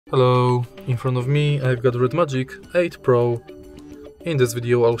Hello, in front of me I've got Red Magic 8 Pro. In this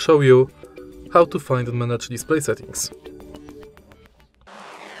video I'll show you how to find and manage display settings.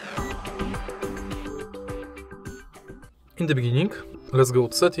 In the beginning, let's go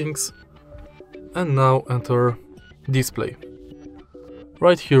to settings and now enter display.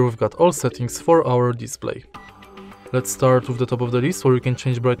 Right here we've got all settings for our display. Let's start with the top of the list where you can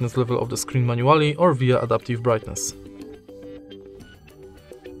change brightness level of the screen manually or via adaptive brightness.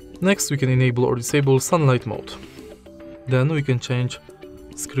 Next we can enable or disable sunlight mode. Then we can change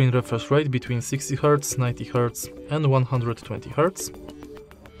screen refresh rate between 60 Hz, 90 Hz and 120 Hz.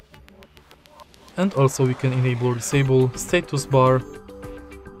 And also we can enable or disable status bar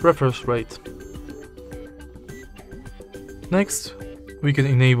refresh rate. Next we can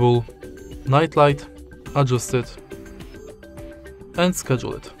enable night light, adjust it and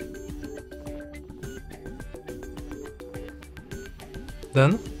schedule it.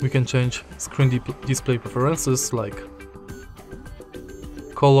 Then we can change screen display preferences like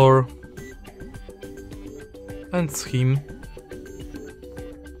color and scheme.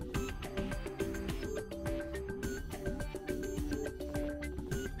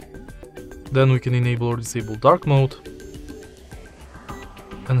 Then we can enable or disable dark mode,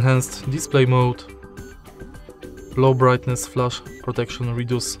 enhanced display mode, low brightness flash protection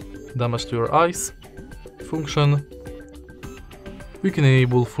reduce damage to your eyes function. We can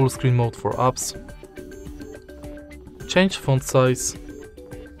enable full screen mode for apps, change font size,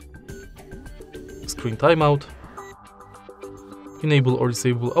 screen timeout, enable or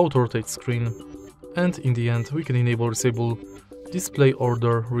disable auto rotate screen, and in the end we can enable or disable display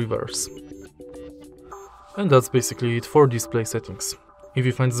order reverse. And that's basically it for display settings. If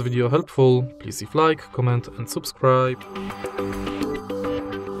you find this video helpful, please leave like, comment and subscribe.